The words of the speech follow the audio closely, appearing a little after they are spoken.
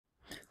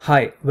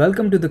Hi,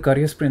 welcome to the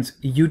Career Sprints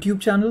YouTube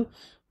channel.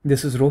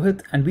 This is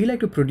Rohit, and we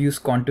like to produce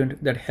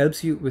content that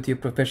helps you with your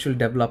professional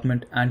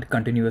development and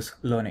continuous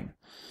learning.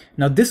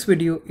 Now, this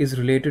video is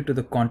related to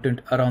the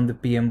content around the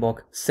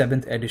PMBOK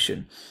 7th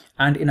edition.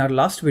 And in our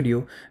last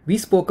video, we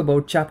spoke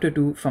about Chapter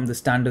 2 from the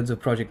Standards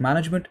of Project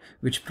Management,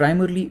 which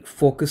primarily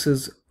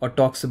focuses or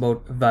talks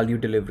about value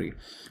delivery.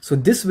 So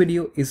this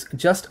video is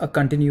just a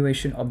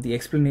continuation of the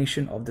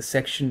explanation of the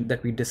section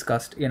that we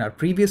discussed in our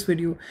previous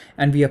video,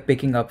 and we are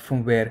picking up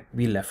from where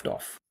we left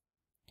off.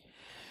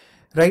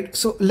 Right,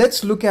 so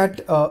let's look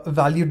at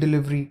value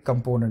delivery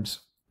components.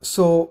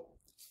 So,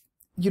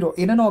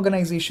 in an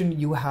organization,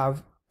 you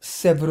have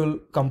several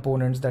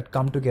components that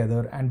come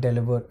together and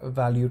deliver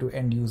value to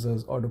end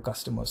users or to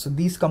customers. So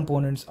these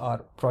components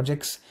are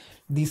projects,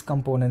 these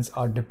components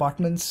are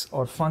departments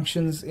or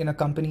functions in a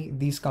company,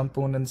 these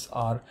components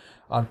are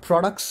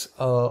products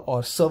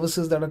or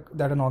services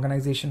that an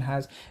organization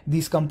has.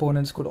 These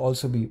components could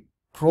also be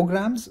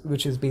programs,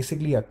 which is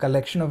basically a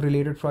collection of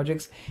related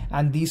projects,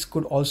 and these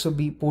could also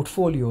be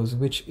portfolios,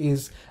 which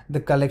is the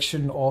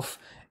collection of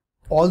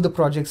all the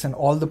projects and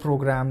all the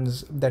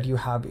programs that you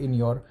have in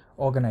your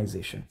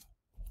organization.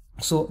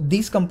 So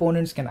these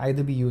components can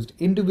either be used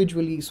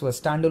individually, so a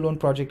standalone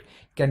project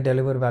can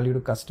deliver value to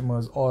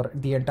customers, or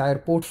the entire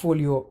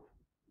portfolio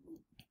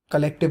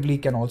collectively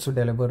can also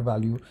deliver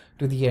value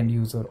to the end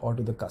user or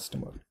to the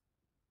customer.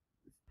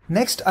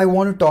 Next, I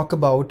want to talk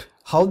about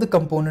how the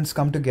components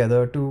come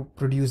together to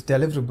produce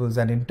deliverables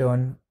and in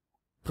turn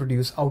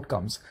produce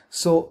outcomes.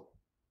 So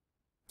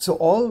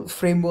all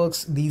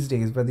frameworks these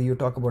days, whether you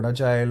talk about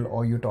Agile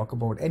or you talk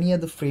about any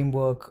other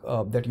framework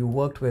that you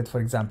worked with, for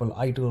example,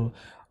 ITIL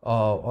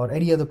or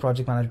any other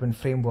project management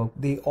framework,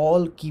 they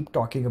all keep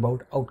talking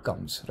about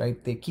outcomes,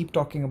 right? They keep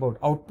talking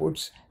about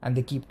outputs and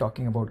they keep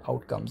talking about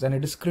outcomes. And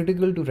it is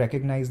critical to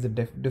recognize the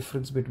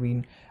difference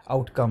between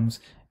outcomes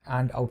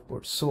and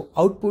outputs. So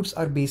outputs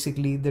are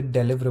basically the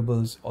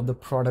deliverables or the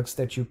products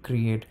that you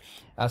create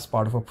as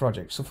part of a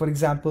project. So for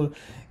example,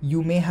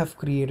 you may have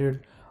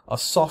created a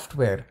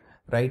software,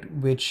 right,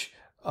 which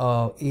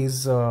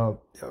is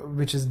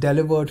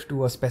delivered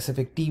to a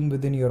specific team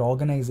within your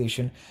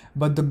organization,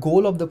 but the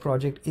goal of the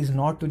project is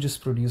not to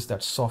just produce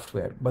that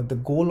software, but the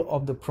goal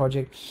of the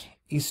project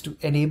is to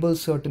enable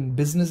certain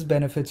business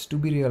benefits to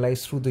be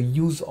realized through the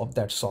use of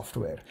that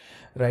software,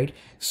 right?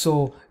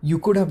 So you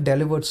could have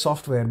delivered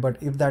software, but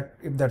if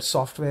that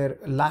software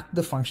lacked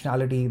the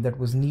functionality that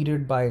was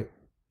needed by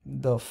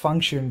the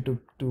function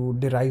to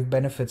derive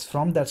benefits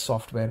from that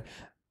software,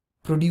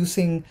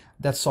 producing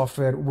that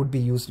software would be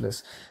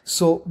useless.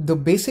 So the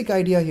basic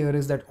idea here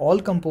is that all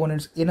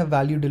components in a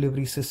value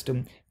delivery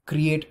system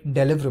create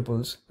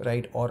deliverables,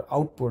 right, or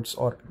outputs,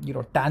 or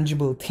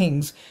tangible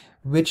things,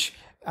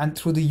 and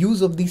through the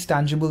use of these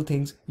tangible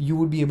things, you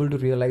would be able to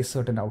realize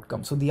certain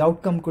outcomes. So the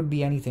outcome could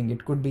be anything.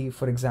 It could be,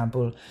 for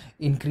example,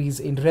 increase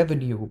in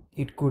revenue.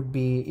 It could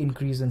be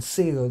increase in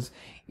sales.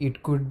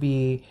 It could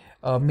be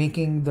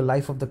making the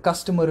life of the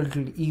customer a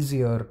little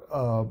easier.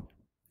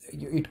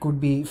 It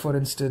could be, for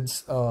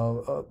instance,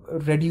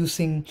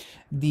 reducing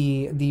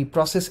the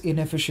process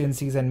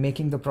inefficiencies and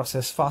making the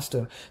process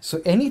faster.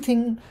 So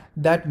anything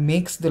that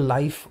makes the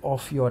life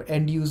of your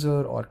end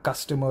user or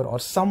customer or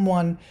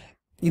someone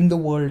in the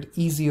world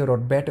easier or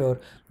better,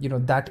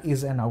 that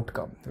is an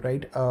outcome,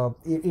 right?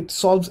 It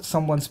solves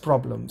someone's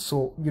problem.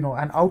 So,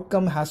 an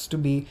outcome has to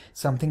be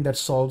something that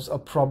solves a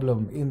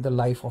problem in the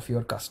life of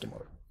your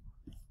customer.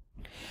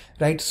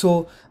 Right.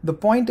 So the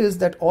point is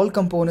that all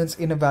components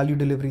in a value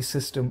delivery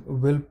system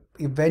will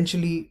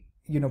eventually,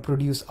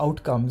 produce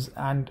outcomes,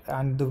 and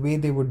the way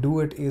they would do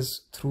it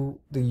is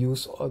through the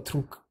use or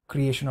through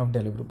creation of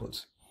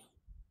deliverables.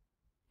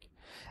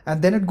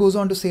 And then it goes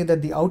on to say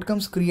that the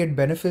outcomes create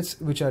benefits,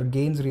 which are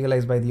gains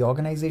realized by the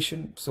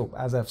organization. So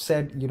as I've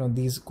said,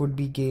 these could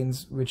be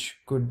gains which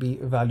could be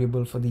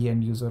valuable for the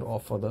end user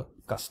or for the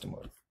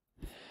customer.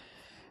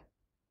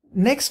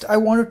 Next, I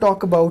want to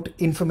talk about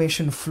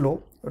information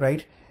flow,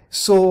 right?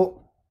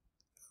 So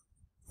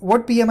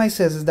what PMI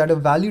says is that a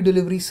value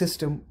delivery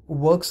system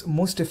works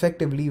most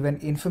effectively when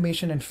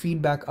information and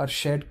feedback are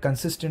shared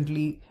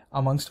consistently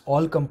amongst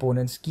all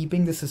components,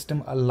 keeping the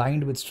system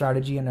aligned with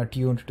strategy and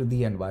attuned to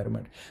the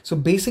environment. So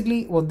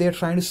basically what they're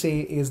trying to say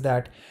is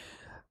that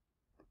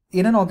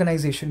in an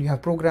organization, you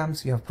have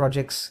programs, you have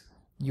projects,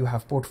 you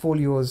have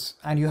portfolios,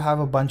 and you have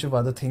a bunch of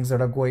other things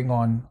that are going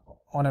on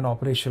an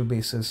operational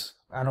basis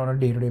and on a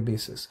day-to-day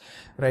basis,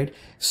 right?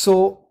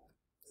 So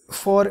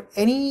for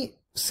any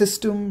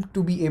system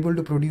to be able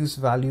to produce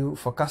value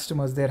for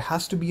customers, there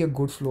has to be a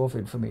good flow of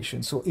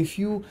information. So if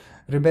you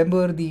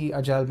remember the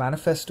Agile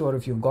Manifesto, or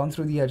if you've gone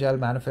through the Agile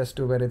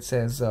Manifesto, where it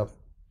says,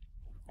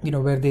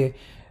 where they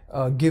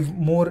give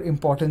more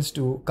importance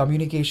to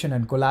communication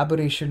and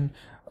collaboration,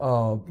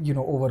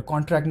 over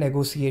contract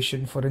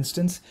negotiation, for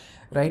instance,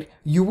 right?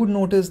 You would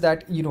notice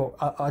that,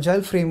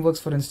 Agile frameworks,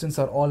 for instance,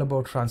 are all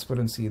about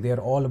transparency. They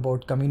are all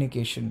about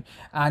communication.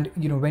 And,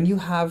 when you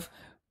have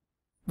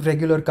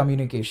regular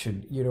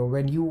communication,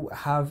 when you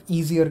have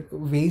easier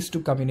ways to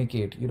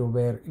communicate,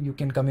 where you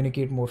can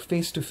communicate more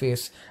face to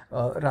face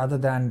rather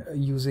than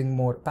using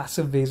more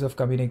passive ways of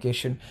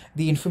communication,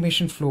 the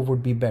information flow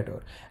would be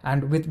better.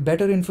 And with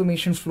better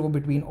information flow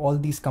between all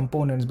these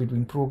components,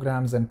 between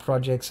programs and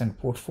projects and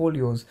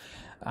portfolios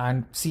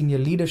and senior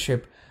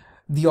leadership,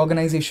 the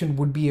organization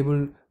would be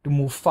able to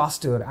move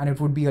faster, and it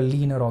would be a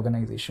leaner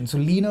organization. So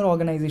leaner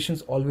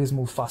organizations always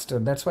move faster.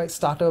 That's why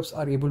startups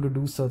are able to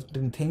do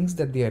certain things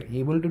that they are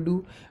able to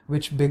do,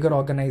 which bigger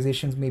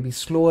organizations may be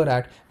slower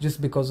at,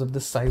 just because of the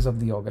size of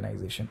the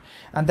organization.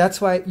 And that's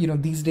why,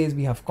 these days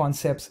we have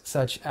concepts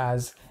such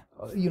as,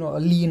 a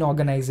lean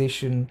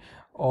organization,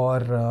 or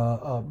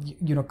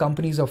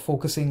companies are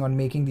focusing on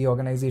making the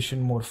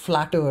organization more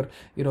flatter,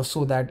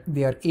 so that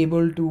they are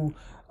able to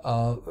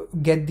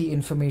get the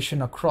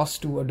information across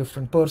to a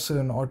different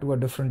person or to a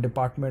different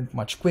department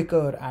much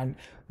quicker,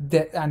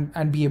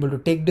 and be able to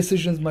take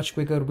decisions much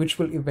quicker, which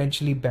will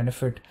eventually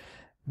benefit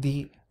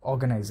the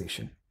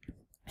organization.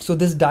 So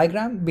this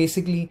diagram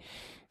basically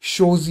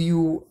shows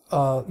you,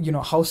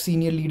 how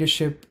senior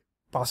leadership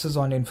passes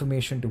on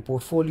information to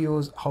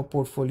portfolios, how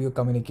portfolio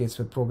communicates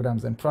with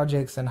programs and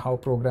projects, and how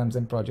programs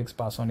and projects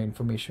pass on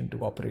information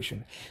to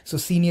operation. So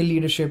senior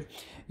leadership,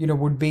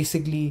 would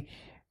basically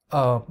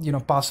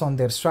pass on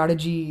their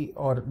strategy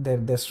or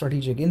their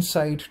strategic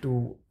insight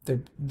to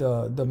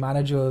the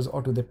managers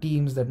or to the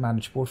teams that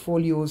manage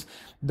portfolios.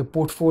 The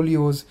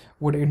portfolios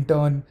would in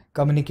turn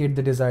communicate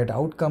the desired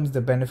outcomes, the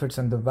benefits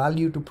and the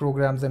value to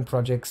programs and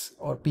projects,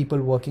 or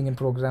people working in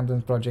programs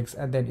and projects.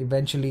 And then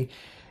eventually,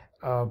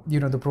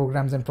 the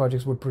programs and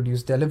projects would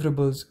produce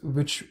deliverables,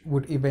 which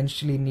would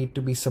eventually need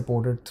to be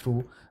supported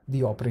through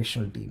the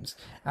operational teams.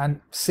 And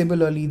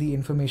similarly, the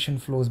information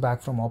flows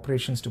back from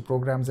operations to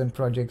programs and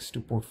projects, to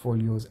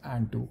portfolios,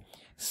 and to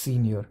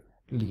senior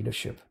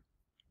leadership.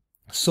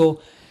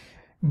 So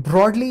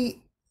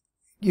broadly,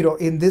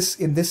 in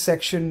this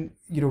section,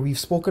 we've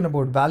spoken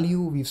about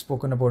value, we've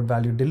spoken about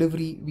value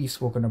delivery, we've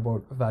spoken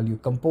about value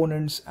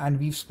components, and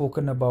we've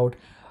spoken about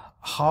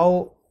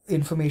how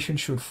information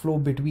should flow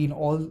between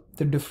all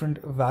the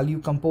different value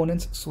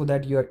components, so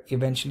that you're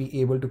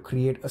eventually able to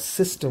create a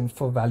system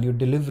for value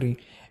delivery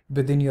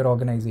within your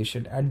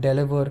organization and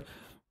deliver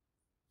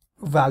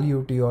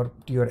value to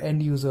your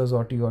end users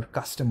or to your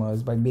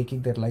customers by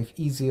making their life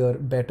easier,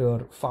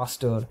 better,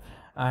 faster,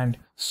 and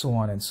so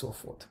on and so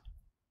forth.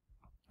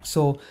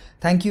 So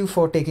thank you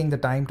for taking the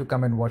time to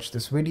come and watch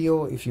this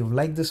video. If you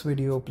like this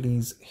video,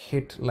 please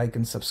hit like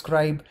and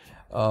subscribe.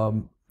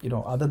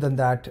 Other than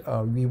that,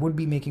 we would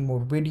be making more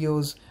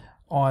videos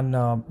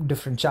on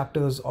different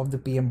chapters of the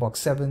PMBOK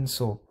 7.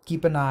 So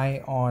keep an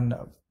eye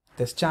on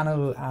this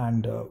channel,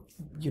 and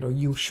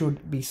you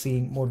should be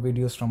seeing more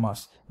videos from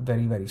us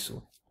very, very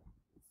soon.